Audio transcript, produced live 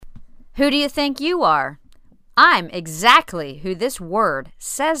Who do you think you are? I'm exactly who this word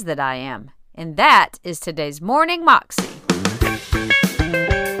says that I am. And that is today's Morning Moxie.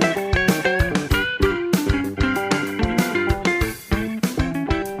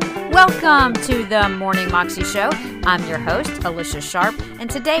 Welcome to the Morning Moxie Show. I'm your host, Alicia Sharp, and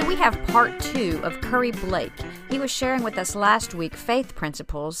today we have part 2 of Curry Blake. He was sharing with us last week faith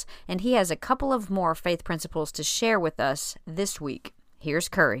principles, and he has a couple of more faith principles to share with us this week. Here's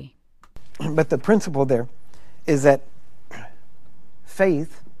Curry. But the principle there is that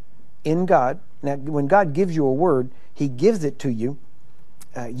faith in God, now when God gives you a word, He gives it to you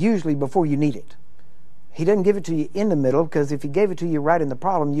usually before you need it. He doesn't give it to you in the middle, because if He gave it to you right in the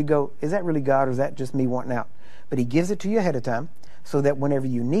problem, you go, is that really God or is that just me wanting out? But He gives it to you ahead of time so that whenever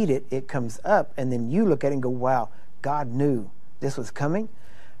you need it, it comes up, and then you look at it and go, wow, God knew this was coming,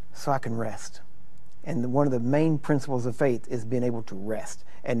 so I can rest. And one of the main principles of faith is being able to rest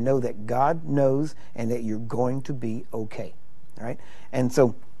and know that God knows and that you're going to be okay. All right? And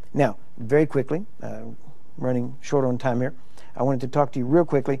so now, very quickly, running short on time here, I wanted to talk to you real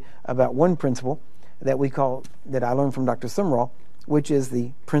quickly about one principle that I learned from Dr. Sumrall, which is the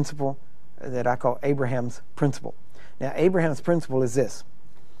principle that I call Abraham's principle. Now, Abraham's principle is this.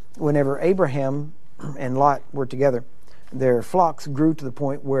 Whenever Abraham and Lot were together, their flocks grew to the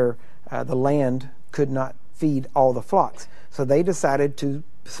point where the land could not feed all the flocks. So they decided to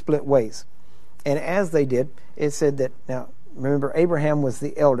split ways. And as they did, it said that, now, remember, Abraham was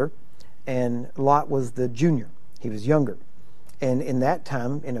the elder and Lot was the junior. He was younger. And in that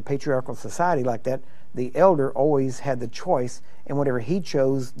time, in a patriarchal society like that, the elder always had the choice, and whatever he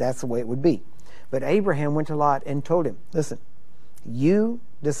chose, that's the way it would be. But Abraham went to Lot and told him, listen, you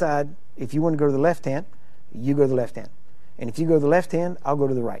decide if you want to go to the left hand, you go to the left hand. And if you go to the left hand, I'll go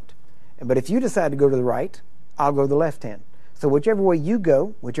to the right. But if you decide to go to the right, I'll go to the left hand. So whichever way you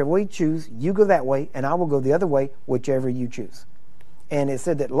go, whichever way you choose, you go that way, and I will go the other way, whichever you choose. And it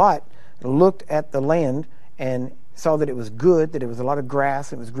said that Lot looked at the land and saw that it was good, that there was a lot of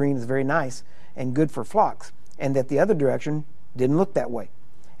grass, it was green, it was very nice, and good for flocks, and that the other direction didn't look that way.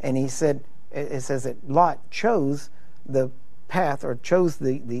 And he said, it says that Lot chose the path, or chose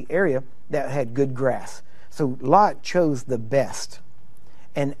the area that had good grass. So Lot chose the best.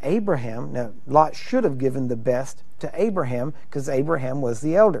 And Abraham, now Lot should have given the best to Abraham because Abraham was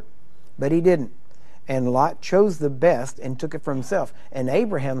the elder, but he didn't. And Lot chose the best and took it for himself. And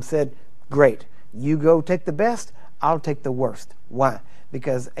Abraham said, great, you go take the best, I'll take the worst. Why?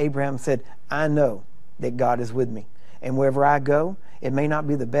 Because Abraham said, I know that God is with me. And wherever I go, it may not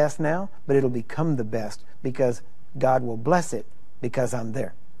be the best now, but it'll become the best because God will bless it because I'm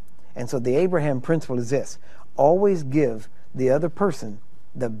there. And so the Abraham principle is this. Always give the other person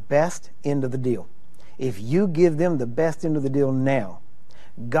the best end of the deal. If you give them the best end of the deal now,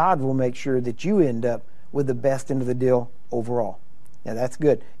 God will make sure that you end up with the best end of the deal overall. Now that's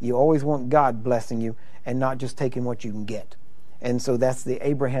good. You always want God blessing you and not just taking what you can get. And so that's the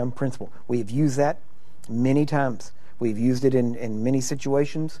Abraham principle. We've used that many times. We've used it in many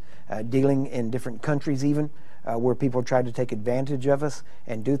situations, dealing in different countries even, where people tried to take advantage of us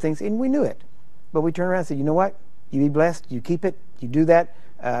and do things, and we knew it. But we turned around and said, you know what? You be blessed, you keep it, you do that.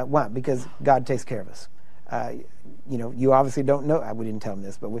 Why? Because God takes care of us. You obviously don't know. We didn't tell them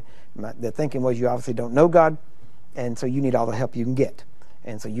this, but the thinking was you obviously don't know God, and so you need all the help you can get.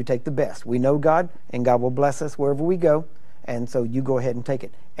 And so you take the best. We know God, and God will bless us wherever we go, and so you go ahead and take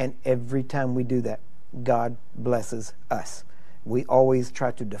it. And every time we do that, God blesses us. We always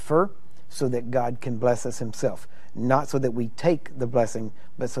try to defer so that God can bless us Himself. Not so that we take the blessing,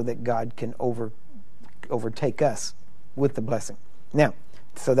 but so that God can overtake us with the blessing. Now,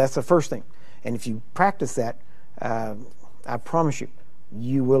 so that's the first thing. And if you practice that, I promise you,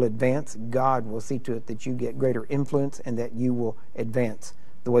 you will advance. God will see to it that you get greater influence and that you will advance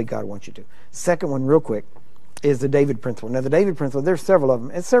the way God wants you to. Second one, real quick, is the David principle. Now, the David principle, there's several of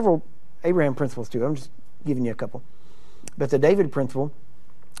them. It's several Abraham principles, too. I'm just giving you a couple. But the David principle,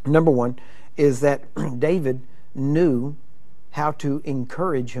 number one, is that David knew how to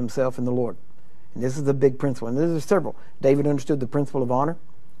encourage himself in the Lord. And this is the big principle. And there's several. David understood the principle of honor.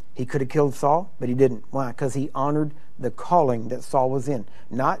 He could have killed Saul, but he didn't. Why? Because he honored the calling that Saul was in.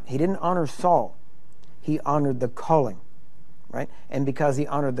 He didn't honor Saul. He honored the calling, right? And because he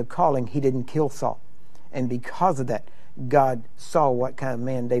honored the calling, he didn't kill Saul. And because of that, God saw what kind of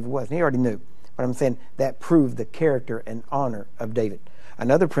man David was. And he already knew. But I'm saying that proved the character and honor of David.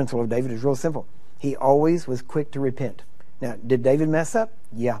 Another principle of David is real simple. He always was quick to repent. Now, did David mess up?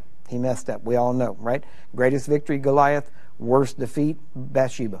 Yeah, he messed up. We all know, right? Greatest victory, Goliath. Worst defeat,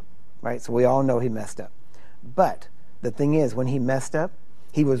 Bathsheba, right? So we all know he messed up. But the thing is, when he messed up,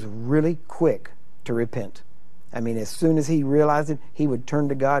 he was really quick to repent. I mean, as soon as he realized it, he would turn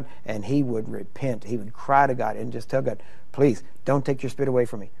to God and he would repent. He would cry to God and just tell God, please, don't take your spirit away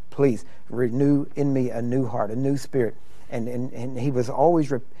from me. Please, renew in me a new heart, a new spirit. And he was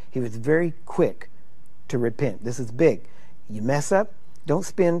always, he was very quick to repent. This is big. You mess up, don't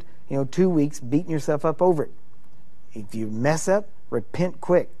spend 2 weeks beating yourself up over it. If you mess up, repent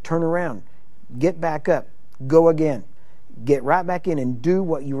quick, turn around, get back up, go again. Get right back in and do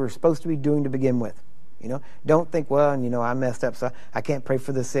what you were supposed to be doing to begin with. Don't think, well, I messed up, so I can't pray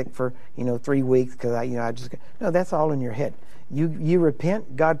for the sick for 3 weeks because I just no. That's all in your head. You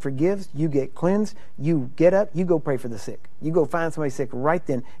repent, God forgives, you get cleansed, you get up, you go pray for the sick. You go find somebody sick right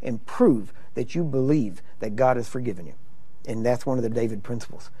then and prove that you believe that God has forgiven you, and that's one of the David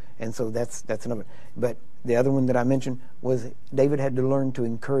principles. And so that's another. But the other one that I mentioned was David had to learn to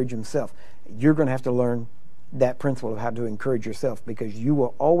encourage himself. You're going to have to learn that principle of how to encourage yourself, because you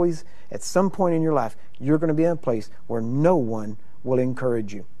will always, at some point in your life, you're going to be in a place where no one will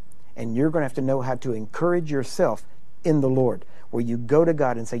encourage you. And you're going to have to know how to encourage yourself in the Lord, where you go to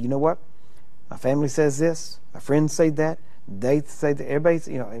God and say, you know what? My family says this, my friends say that, they say that, everybody's,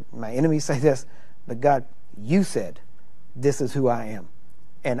 my enemies say this, but God, you said, this is who I am,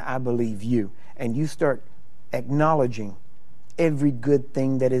 and I believe you. And you start acknowledging every good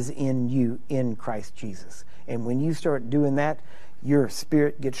thing that is in you in Christ Jesus. And when you start doing that, your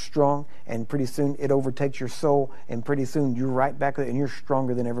spirit gets strong, and pretty soon it overtakes your soul, and pretty soon you're right back there and you're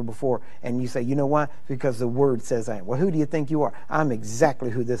stronger than ever before. And you say, you know why? Because the Word says I am. Well, who do you think you are? I'm exactly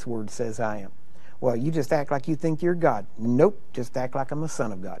who this Word says I am. Well, you just act like you think you're God. Nope, just act like I'm a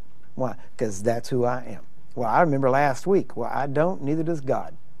son of God. Why? Because that's who I am. Well, I remember last week. Well, I don't, neither does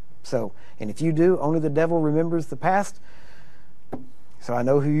God. So, and if you do, only the devil remembers the past. So I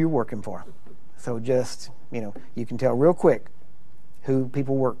know who you're working for. So just, you can tell real quick who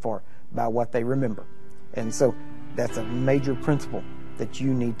people work for by what they remember. And so that's a major principle that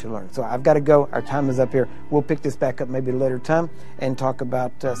you need to learn. So I've got to go. Our time is up here. We'll pick this back up maybe at a later time and talk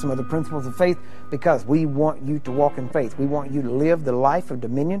about some of the principles of faith, because we want you to walk in faith. We want you to live the life of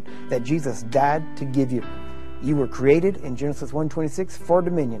dominion that Jesus died to give you. You were created in Genesis 1:26 for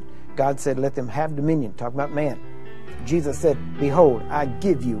dominion. God said, let them have dominion. Talking about man. Jesus said, behold, I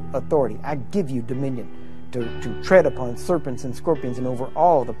give you authority. I give you dominion to tread upon serpents and scorpions and over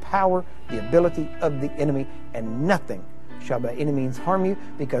all the power, the ability of the enemy, and nothing shall by any means harm you,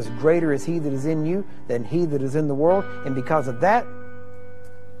 because greater is he that is in you than he that is in the world. And because of that,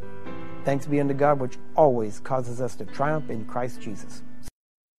 thanks be unto God, which always causes us to triumph in Christ Jesus.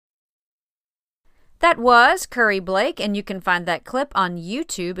 That was Curry Blake, and you can find that clip on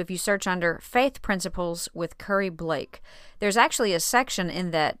YouTube if you search under Faith Principles with Curry Blake. There's actually a section in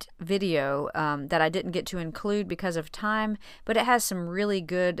that video that I didn't get to include because of time, but it has some really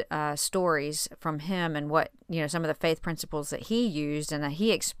good stories from him and what, some of the faith principles that he used and that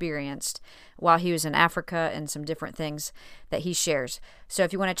he experienced while he was in Africa, and some different things that he shares. So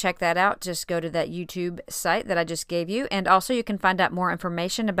if you want to check that out, just go to that YouTube site that I just gave you. And also you can find out more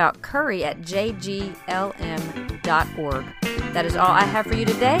information about Curry at jglm.org. That is all I have for you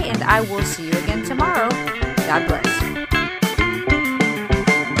today, and I will see you again tomorrow. God bless.